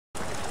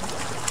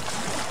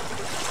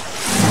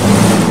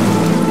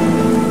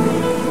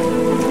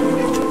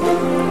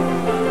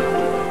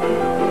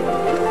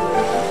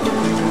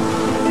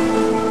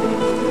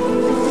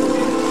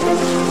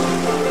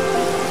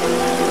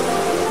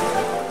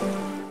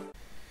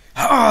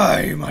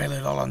Hi, my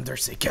little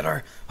undersea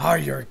killer. How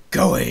you're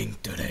going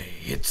today?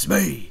 It's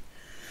me,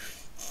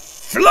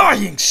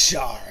 Flying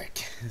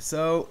Shark.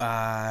 So,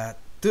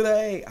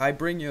 today I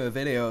bring you a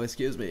video.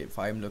 Excuse me if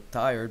I look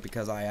tired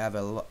because I had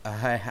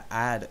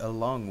a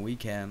long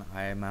weekend.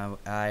 I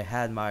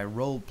had my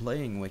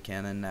role-playing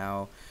weekend, and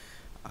now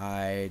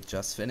I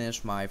just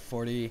finished my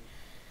 40-hour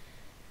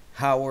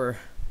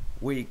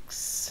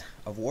weeks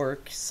of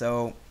work.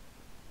 So,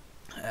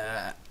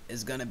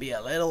 it's gonna be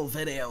a little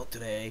video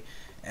today.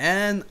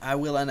 And I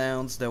will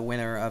announce the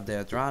winner of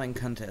the drawing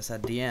contest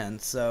at the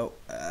end. So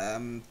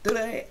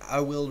today I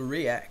will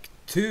react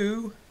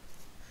to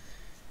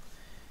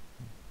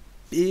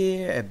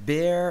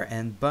Bear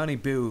and Bunny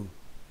Boo.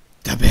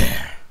 The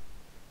bear.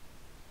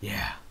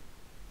 Yeah,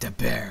 the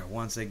bear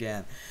once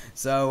again.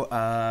 So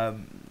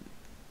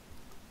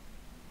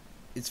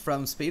it's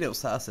from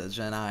SpeedoSausage,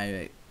 and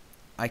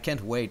I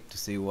can't wait to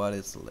see what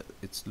it's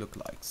look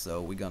like. So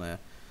we're gonna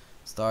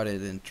start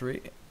it in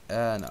 3.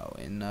 No,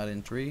 not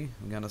in 3.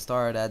 We're gonna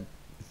start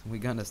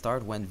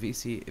when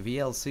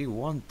VLC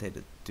wanted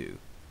it to.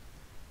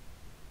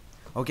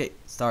 Okay,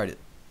 start it.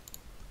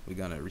 We're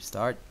gonna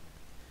restart.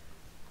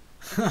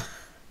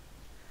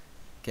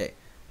 Okay,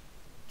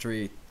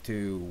 3,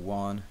 2,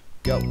 1,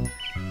 go.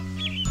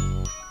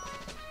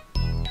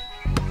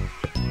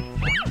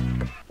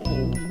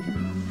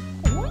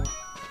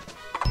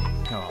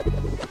 Oh,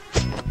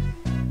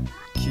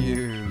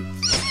 cute.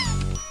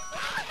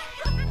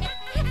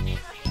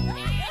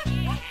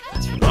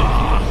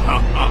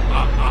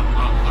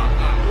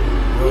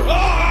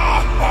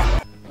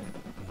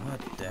 What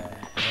the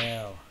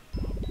hell?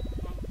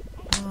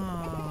 Oh,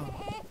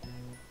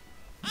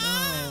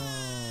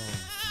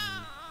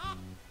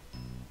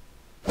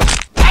 no.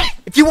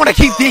 If you want to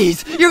keep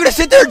these, you're gonna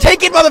sit there and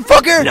take it,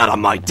 motherfucker! Not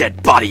on my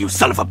dead body, you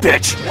son of a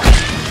bitch!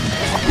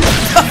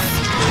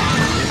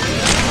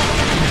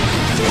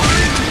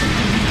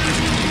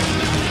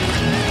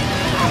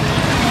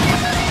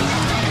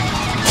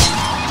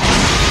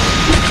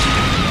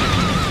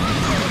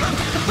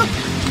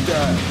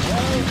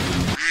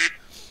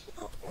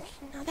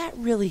 Now that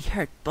really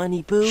hurt,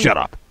 Bunny Boo. Shut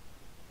up.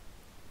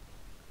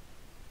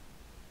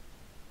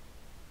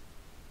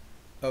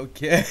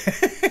 Okay.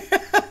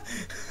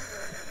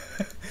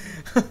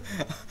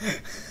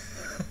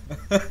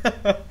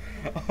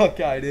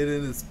 Okay, I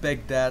didn't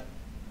expect that.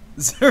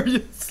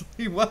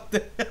 Seriously, what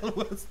the hell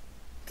was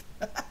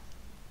that?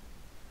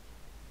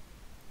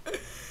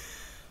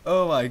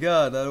 Oh my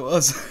god, that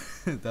was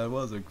that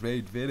was a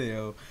great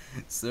video.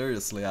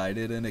 Seriously, I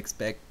didn't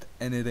expect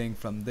anything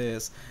from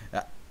this.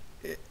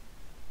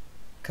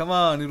 Come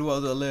on, it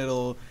was a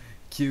little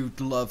cute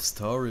love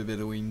story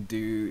between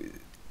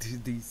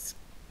these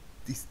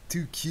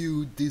two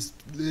cute, this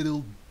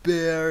little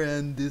bear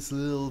and this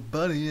little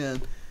bunny,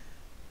 and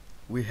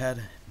we had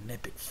an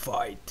epic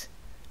fight.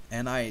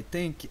 And I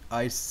think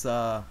I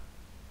saw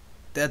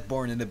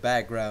Deadborn in the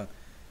background.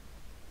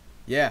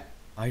 Yeah,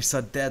 I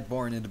saw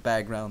Deadborn in the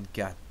background.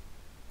 God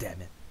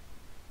damn it.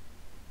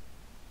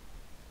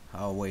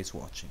 Always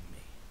watching me.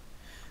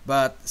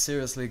 But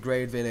seriously,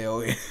 great video.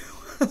 It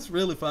was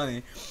really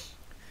funny.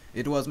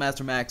 It was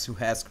Master Max who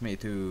asked me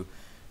to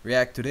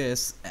react to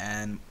this,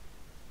 and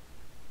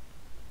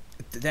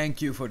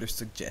thank you for the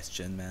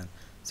suggestion, man.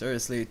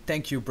 Seriously,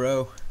 thank you,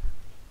 bro.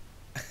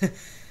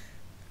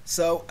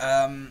 So,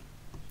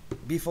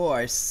 before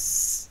I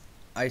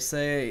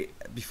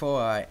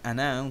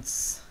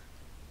announce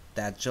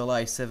that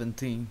July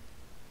 17,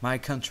 my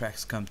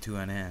contracts come to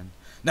an end.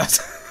 No,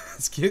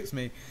 excuse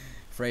me,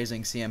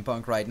 phrasing CM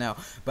Punk right now.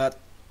 But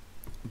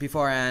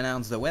before I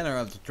announce the winner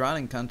of the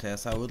drawing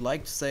contest, I would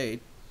like to say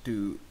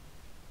to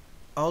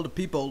all the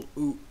people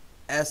who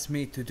asked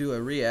me to do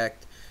a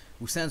react,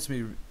 who sends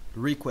me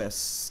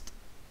requests,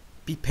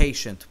 be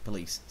patient,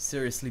 please.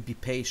 Seriously, be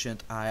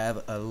patient. I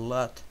have a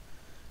lot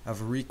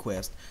of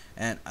requests,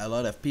 and a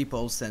lot of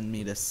people send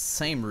me the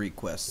same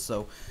requests.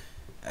 So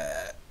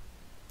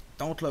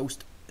don't lose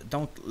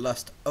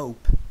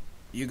hope.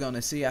 You're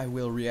gonna see I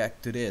will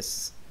react to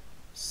this.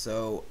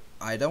 So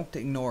I don't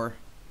ignore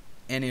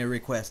any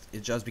request.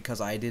 It's just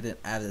because I didn't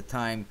have the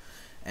time,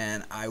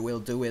 and I will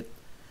do it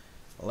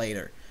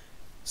later.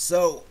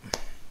 So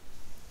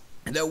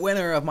the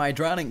winner of my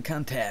drawing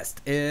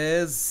contest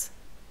is,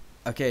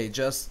 okay,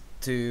 just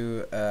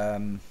to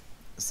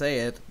say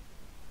it,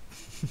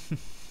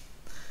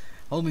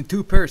 only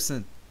 2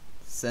 person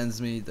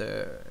sends me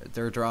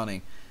their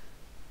drawing.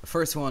 The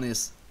first one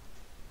is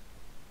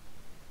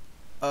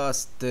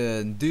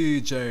Austin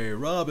DJ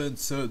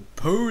Robinson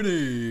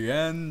Pony,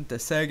 and the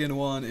second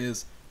one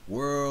is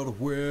World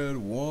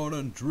Win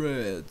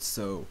 100.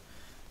 So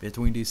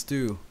between these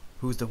two,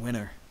 who's the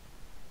winner?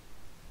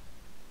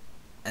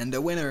 And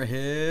the winner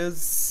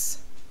is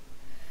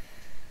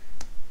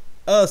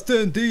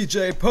Austin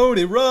DJ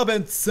Pony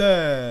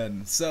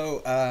Robinson.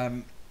 So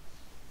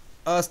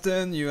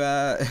Austin, you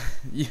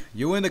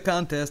win the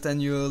contest,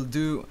 and you're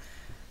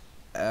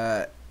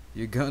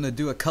gonna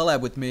do a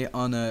collab with me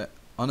on a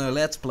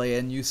let's play,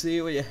 and you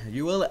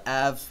will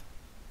have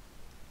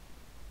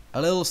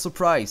a little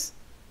surprise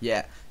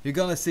Yeah, you're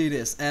gonna see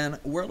this, and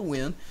we'll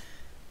win.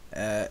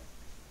 I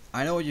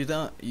know you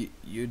don't,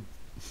 you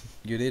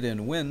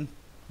didn't win,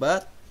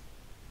 but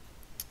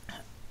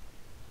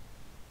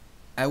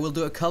I will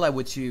do a collab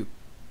with you.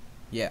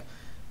 Yeah,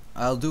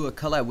 I'll do a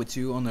collab with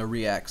you on a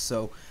react.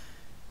 So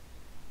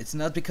it's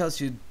not because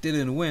you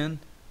didn't win.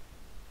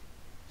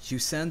 You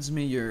sends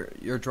me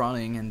your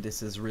drawing, and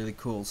this is really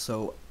cool.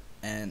 So,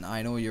 and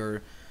I know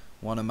you're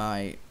one of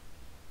my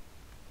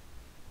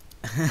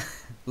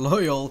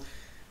loyal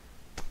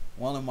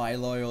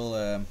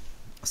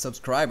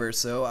subscribers,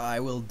 so I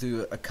will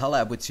do a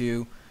collab with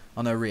you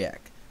on a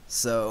react.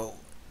 So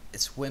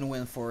it's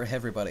win-win for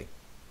everybody.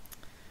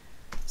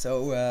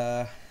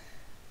 So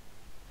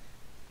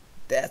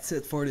that's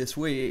it for this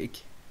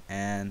week,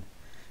 and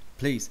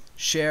please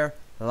share,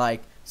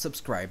 like,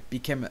 subscribe,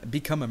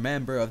 become a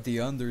member of the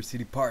undersea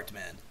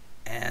department,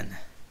 and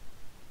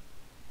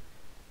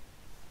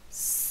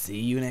see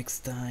you next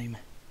time.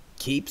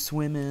 Keep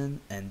swimming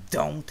and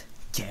don't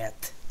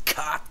get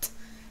caught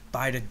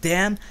by the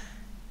damn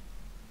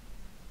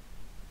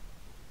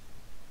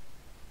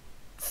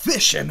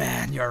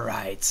fisherman. You're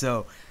right.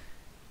 So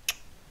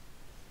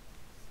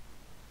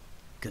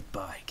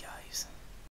goodbye, guys.